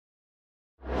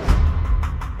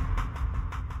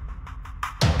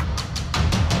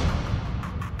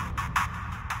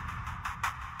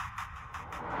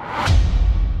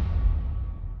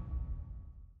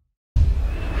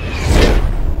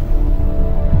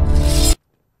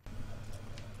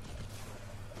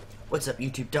What's up,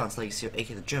 YouTube? Don's Legacy,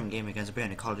 aka the German Gamer against a brand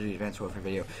new Call of Duty Advanced Warfare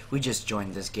video. We just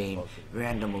joined this game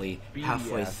randomly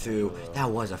halfway through. That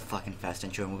was a fucking fast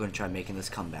intro, and we're gonna try making this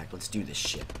comeback. Let's do this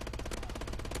shit.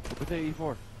 What's the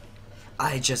E4?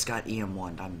 I just got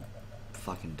EM1. I'm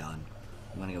fucking done.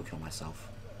 I'm gonna go kill myself.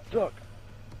 Duck.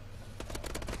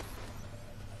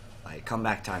 Alright,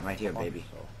 comeback time right here, baby.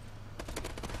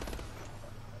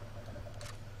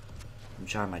 I'm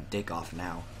trying my dick off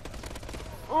now.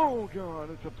 Oh god,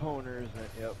 it's a poner, isn't it?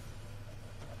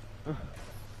 Yep.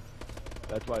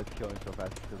 That's why it's killing so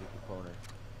fast, because it's a poner.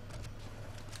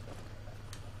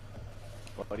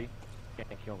 What, buddy? You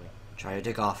can't kill me. Try your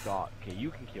dick off. God. Okay,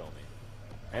 you can kill me.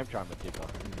 I am trying my dick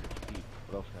off. You need to speed.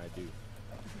 What else can I do?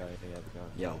 Got anything other gun?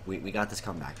 Yo, we got this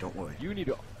comeback, don't worry. You need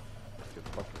to... Get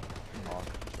fucking off.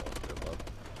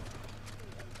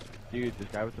 Dude, this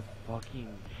guy with the fucking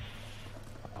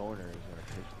poner is gonna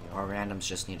piss me off. Our randoms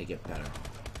just need to get better.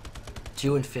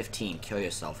 2 and 15. Kill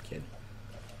yourself, kid.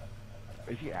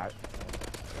 Is he at?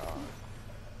 Oh,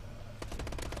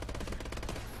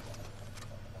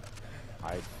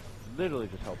 God. I literally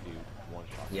just helped you one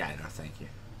shot. Yeah, no, thank you.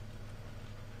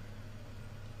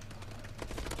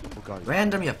 Oh God.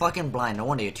 Random, you're fucking blind. No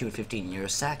wonder you're 2 and 15. You're a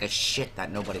sack of shit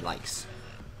that nobody likes.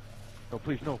 No,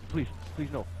 please, no, please, please,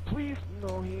 no. Please,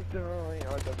 no, he's throwing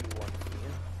RW1.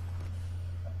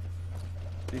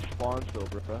 These spawns though,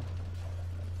 bruh.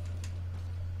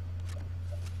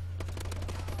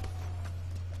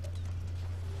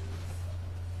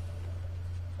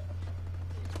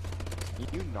 Can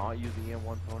you not use the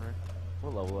EM1 toner?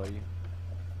 What level are you?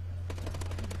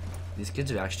 These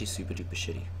kids are actually super duper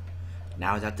shitty.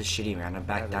 Now that the shitty random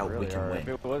backed out, really we can win.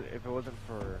 If it wasn't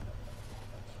for...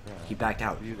 Yeah, He backed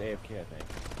out. he used AFK, I think.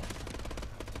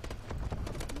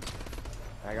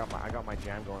 I got my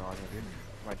jam going on here, dude.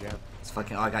 My jam. It's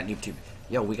fucking. Oh, I got noob tube.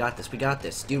 Yo, we got this. We got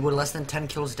this, dude. We're less than 10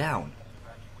 kills down.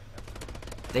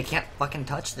 They can't fucking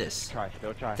touch this.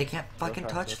 Still try. They can't fucking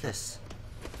touch this.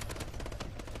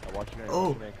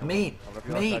 Oh, mate,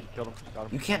 mate.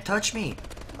 You can't touch me.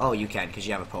 Oh, you can, because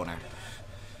you have a poner.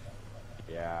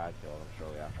 Yeah, I killed him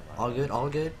shortly after my... All good, all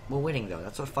good. We're winning, though.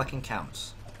 That's what fucking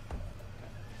counts.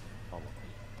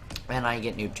 And I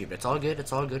get noob tube. It's all good,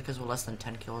 because we're less than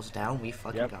 10 kills down. We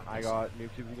fucking got this. I got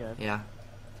noob tube again. Yeah.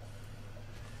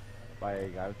 By a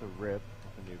guy with a rip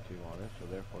with a noob tube on it, so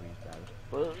therefore he's bad.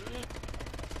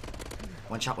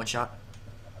 One shot, one shot.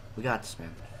 We got this,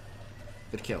 man.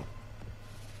 Good kill.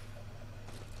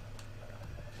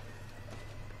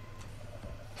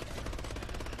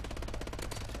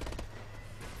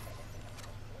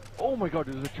 Oh my god,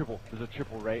 there's a triple. There's a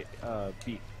triple, right?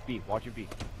 B. Watch your B.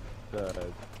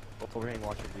 The overhang,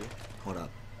 watch your B. Hold up.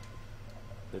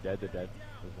 They're dead. There's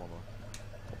one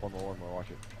more. Watch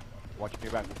it. Watch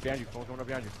your back. Behind you. Someone's coming up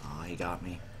behind you. Oh, he got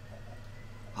me.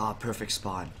 Ah, perfect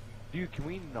spawn. Dude, can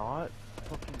we not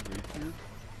fucking YouTube?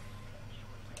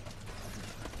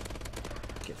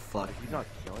 Get fucked. Like, he's not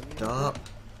killing me. Duh.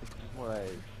 It's just more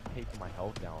like taking my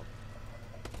health down.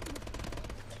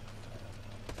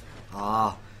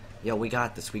 Ah. Yo, we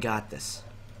got this. We got this.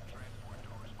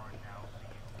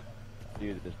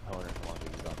 Dude, this poner, come on,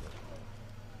 dude, you got this.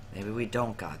 Maybe we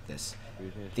don't got this.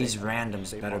 These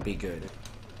randoms better be good.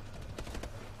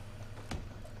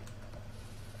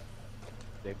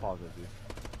 Stay positive, dude.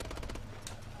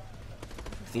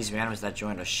 If these randoms that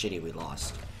joined are shitty, we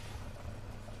lost.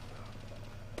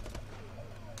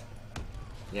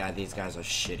 Yeah, these guys are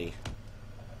shitty.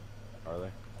 Are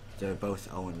they? They're both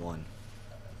 0 and 1.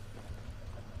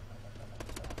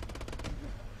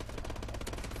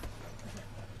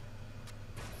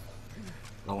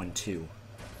 Oh, and 2.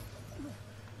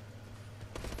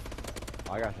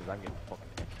 All I got is I'm getting fucking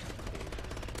executed.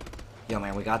 Yo,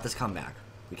 man, we got this comeback.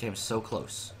 We came so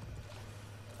close.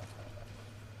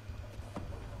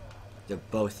 They're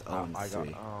both 0 and 3. I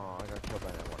got killed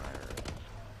by that one iron.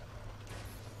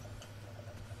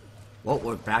 Well,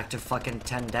 we're back to fucking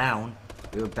 10 down.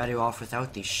 We were better off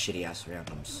without these shitty ass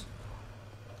randoms.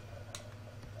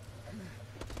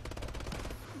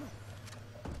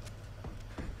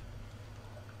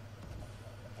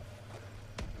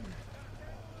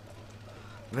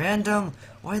 Random?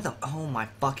 Why the... Oh my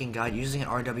fucking god, using an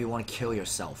RW1, kill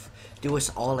yourself. Do us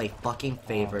all a fucking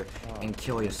favor and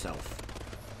kill yourself.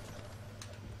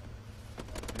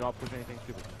 Do not push anything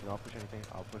stupid. Do not push anything.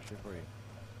 I'll push it for you.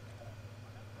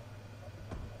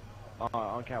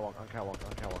 On catwalk.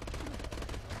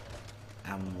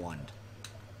 I'm 1.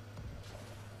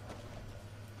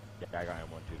 Yeah, I got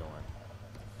M1 too, don't worry.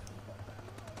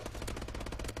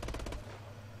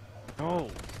 No!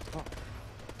 Fuck.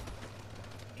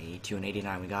 82 and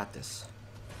 89, we got this.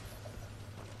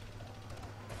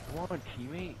 Come on,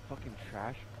 teammate. Fucking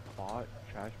trash bot,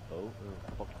 trash boat,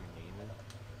 or fuck your name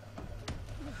is.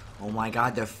 Oh my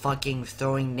god, they're fucking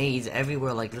throwing nades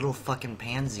everywhere like little fucking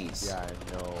pansies. Yeah,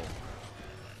 I know.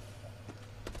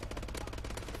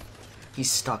 He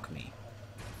stuck me.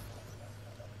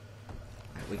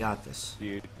 Alright, we got this.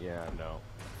 Dude, yeah, no.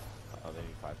 Oh, they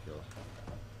need 5 kills.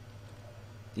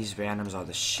 These randoms are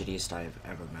the shittiest I've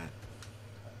ever met.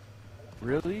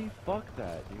 Really? Fuck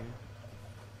that, dude.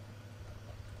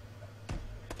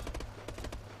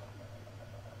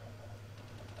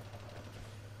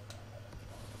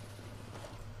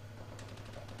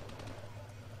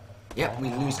 Yep, we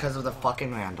lose because of the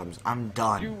fucking randoms. I'm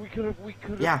done. Dude, we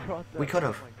could've Yeah, brought that. we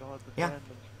could've. Oh my god, the Yeah.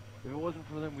 randoms. If it wasn't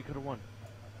for them, we could've won.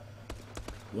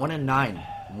 1 and 9.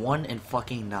 1 and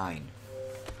fucking 9.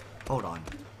 Hold on.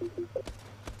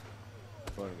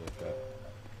 Voting against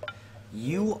that.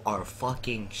 You are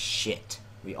fucking shit.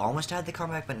 We almost had the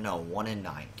comeback, but no. 1 and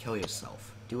 9. Kill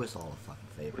yourself. Do us all a fucking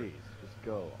favor. Please, just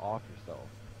go. Off yourself.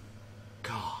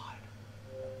 God.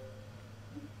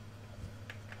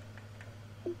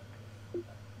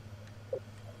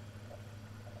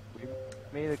 We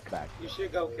made it back. You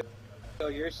should go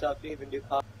kill yourself to even do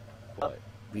pop. But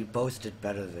We both did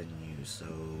better than you, so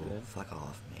Good. fuck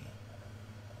off me.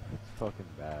 it's fucking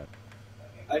bad.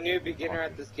 A new beginner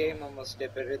at this game almost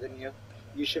did better than you.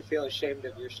 You should feel ashamed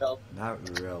of yourself. Not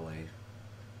really.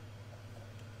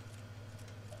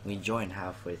 We joined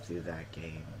halfway through that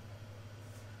game.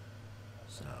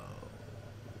 So...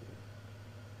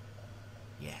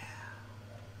 yeah.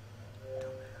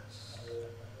 Dumbass.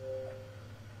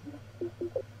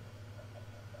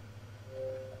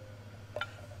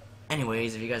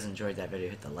 Anyways, if you guys enjoyed that video,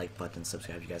 hit the like button,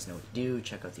 subscribe if you guys know what to do,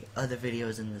 check out the other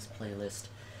videos in this playlist,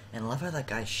 and I love how that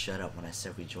guy shut up when I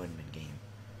said we joined mid-game.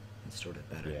 It started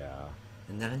better. Yeah.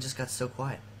 And then it just got so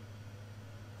quiet.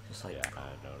 Just like... Yeah,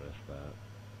 I noticed that.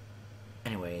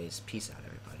 Anyways, peace out,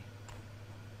 everybody.